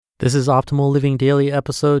This is Optimal Living Daily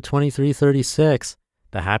episode 2336,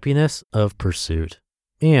 The Happiness of Pursuit,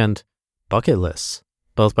 and Bucket Lists,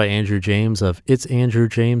 both by Andrew James of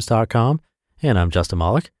itsandrewjames.com, and I'm Justin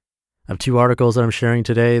Malik. I have two articles that I'm sharing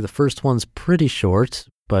today. The first one's pretty short,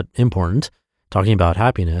 but important, talking about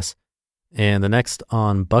happiness, and the next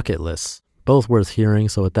on bucket lists, both worth hearing.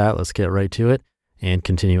 So with that, let's get right to it and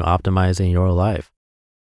continue optimizing your life.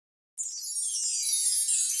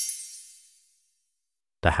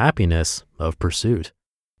 The Happiness of Pursuit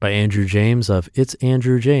by Andrew James of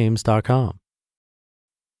itsandrewjames.com.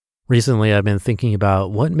 Recently, I've been thinking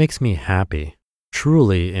about what makes me happy,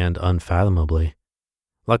 truly and unfathomably.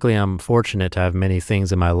 Luckily, I'm fortunate to have many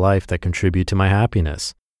things in my life that contribute to my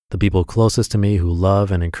happiness. The people closest to me who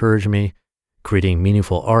love and encourage me, creating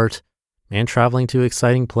meaningful art, and traveling to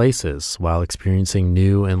exciting places while experiencing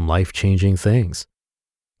new and life-changing things.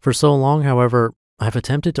 For so long, however, I've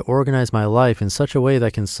attempted to organize my life in such a way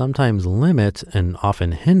that can sometimes limit and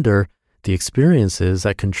often hinder the experiences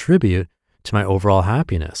that contribute to my overall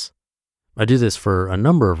happiness. I do this for a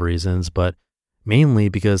number of reasons, but mainly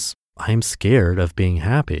because I'm scared of being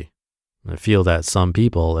happy. I feel that some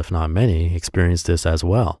people, if not many, experience this as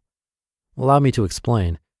well. Allow me to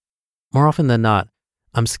explain. More often than not,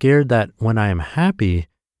 I'm scared that when I am happy,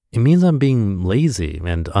 it means I'm being lazy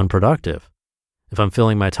and unproductive. If I'm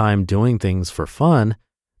filling my time doing things for fun,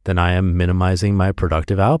 then I am minimizing my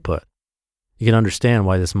productive output. You can understand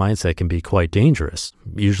why this mindset can be quite dangerous.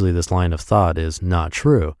 Usually this line of thought is not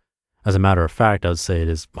true. As a matter of fact, I would say it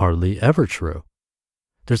is hardly ever true.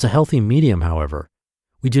 There's a healthy medium, however.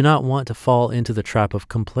 We do not want to fall into the trap of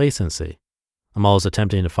complacency. I'm always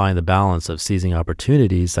attempting to find the balance of seizing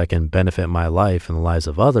opportunities that can benefit my life and the lives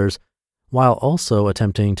of others, while also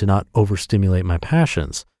attempting to not overstimulate my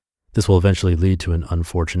passions. This will eventually lead to an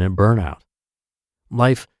unfortunate burnout.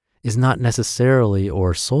 Life is not necessarily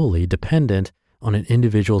or solely dependent on an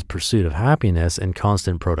individual's pursuit of happiness and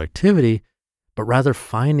constant productivity, but rather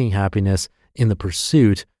finding happiness in the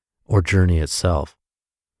pursuit or journey itself.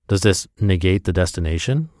 Does this negate the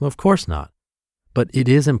destination? Of course not. But it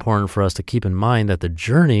is important for us to keep in mind that the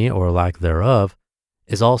journey, or lack thereof,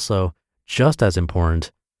 is also just as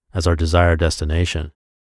important as our desired destination.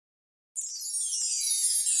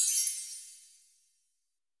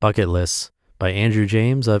 Bucket Lists by Andrew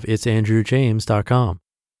James of itsandrewjames.com.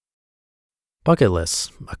 Bucket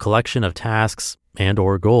lists, a collection of tasks and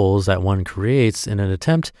or goals that one creates in an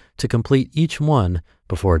attempt to complete each one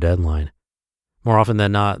before a deadline. More often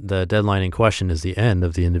than not, the deadline in question is the end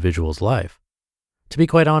of the individual's life. To be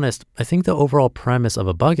quite honest, I think the overall premise of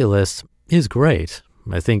a bucket list is great.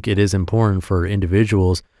 I think it is important for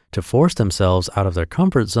individuals to force themselves out of their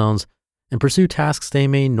comfort zones and pursue tasks they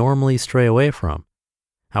may normally stray away from.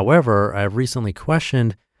 However, I have recently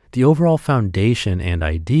questioned the overall foundation and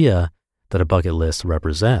idea that a bucket list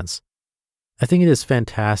represents. I think it is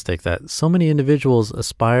fantastic that so many individuals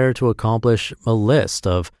aspire to accomplish a list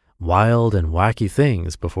of wild and wacky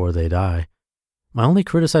things before they die. My only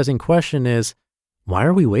criticizing question is, why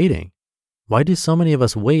are we waiting? Why do so many of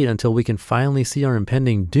us wait until we can finally see our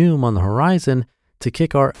impending doom on the horizon to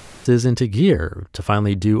kick our asses into gear, to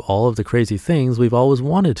finally do all of the crazy things we've always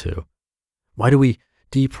wanted to? Why do we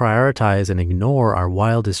deprioritize and ignore our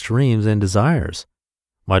wildest dreams and desires?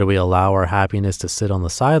 Why do we allow our happiness to sit on the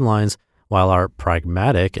sidelines while our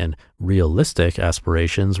pragmatic and realistic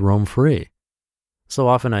aspirations roam free? So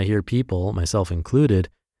often I hear people, myself included,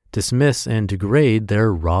 dismiss and degrade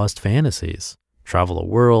their rawest fantasies. Travel the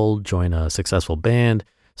world, join a successful band,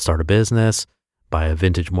 start a business, buy a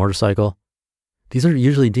vintage motorcycle. These are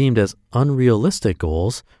usually deemed as unrealistic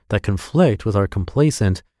goals that conflict with our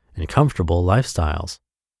complacent and comfortable lifestyles.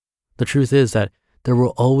 The truth is that there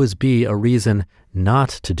will always be a reason not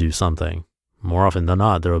to do something. More often than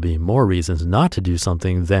not, there will be more reasons not to do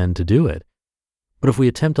something than to do it. But if we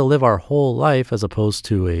attempt to live our whole life as opposed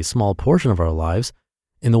to a small portion of our lives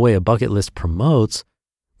in the way a bucket list promotes,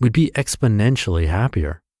 we'd be exponentially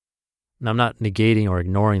happier. Now, I'm not negating or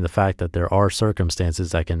ignoring the fact that there are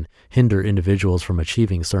circumstances that can hinder individuals from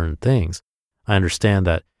achieving certain things. I understand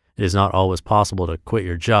that it is not always possible to quit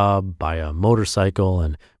your job, buy a motorcycle,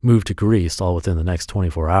 and move to Greece all within the next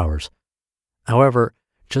 24 hours. However,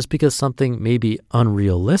 just because something may be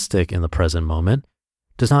unrealistic in the present moment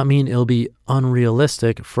does not mean it'll be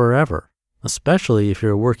unrealistic forever, especially if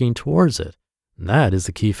you're working towards it. And that is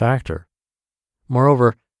the key factor.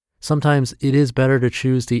 Moreover, sometimes it is better to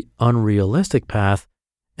choose the unrealistic path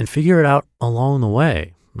and figure it out along the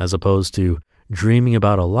way, as opposed to dreaming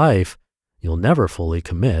about a life you'll never fully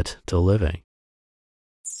commit to living.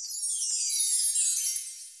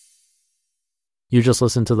 You just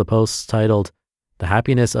listened to the post titled, The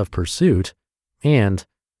Happiness of Pursuit, and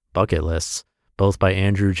Bucket Lists, both by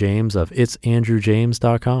Andrew James of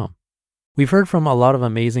itsandrewjames.com. We've heard from a lot of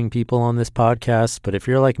amazing people on this podcast, but if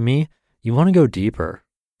you're like me, you want to go deeper.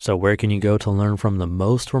 So where can you go to learn from the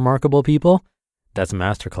most remarkable people? That's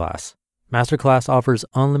Masterclass. Masterclass offers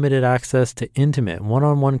unlimited access to intimate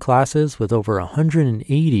one-on-one classes with over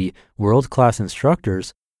 180 world-class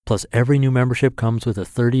instructors, plus every new membership comes with a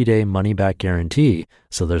 30-day money-back guarantee,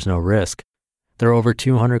 so there's no risk. There are over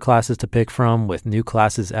 200 classes to pick from, with new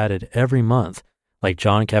classes added every month, like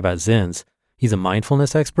Jon Kabat-Zinn's. He's a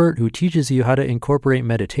mindfulness expert who teaches you how to incorporate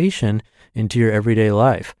meditation into your everyday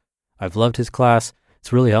life. I've loved his class.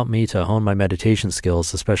 It's really helped me to hone my meditation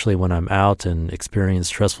skills, especially when I'm out and experience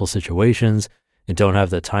stressful situations and don't have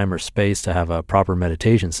the time or space to have a proper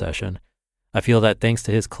meditation session. I feel that thanks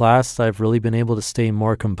to his class, I've really been able to stay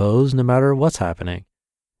more composed no matter what's happening.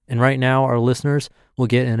 And right now, our listeners will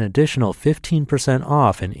get an additional 15%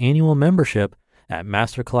 off an annual membership at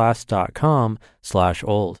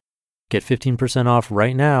masterclass.com/old. Get 15% off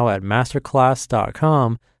right now at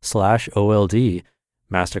masterclass.com/OLD,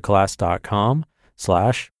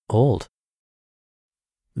 masterclass.com/old.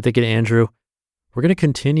 I'm thinking, Andrew, we're going to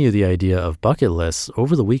continue the idea of bucket lists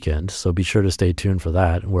over the weekend, so be sure to stay tuned for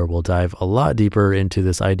that, where we'll dive a lot deeper into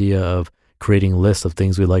this idea of creating lists of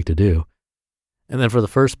things we like to do. And then for the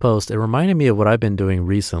first post, it reminded me of what I've been doing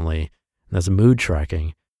recently, and that's mood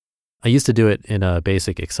tracking. I used to do it in a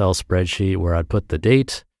basic Excel spreadsheet where I'd put the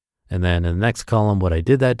date, and then in the next column what I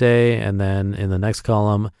did that day, and then in the next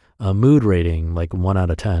column a mood rating, like 1 out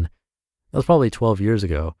of 10. That was probably 12 years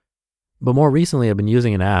ago. But more recently, I've been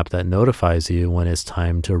using an app that notifies you when it's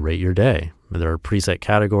time to rate your day. There are preset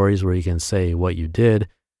categories where you can say what you did,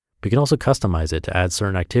 but you can also customize it to add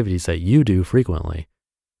certain activities that you do frequently.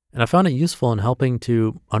 And I found it useful in helping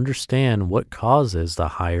to understand what causes the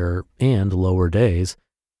higher and lower days.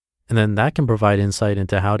 And then that can provide insight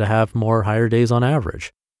into how to have more higher days on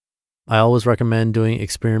average. I always recommend doing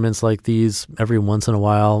experiments like these every once in a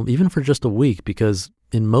while, even for just a week, because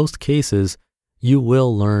in most cases, you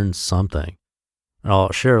will learn something. And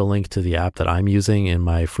I'll share a link to the app that I'm using in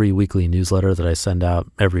my free weekly newsletter that I send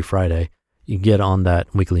out every Friday. You can get on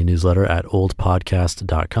that weekly newsletter at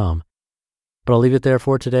oldpodcast.com. But I'll leave it there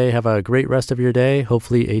for today. Have a great rest of your day,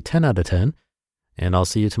 hopefully a 10 out of 10. And I'll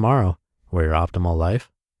see you tomorrow, where your optimal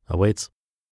life awaits.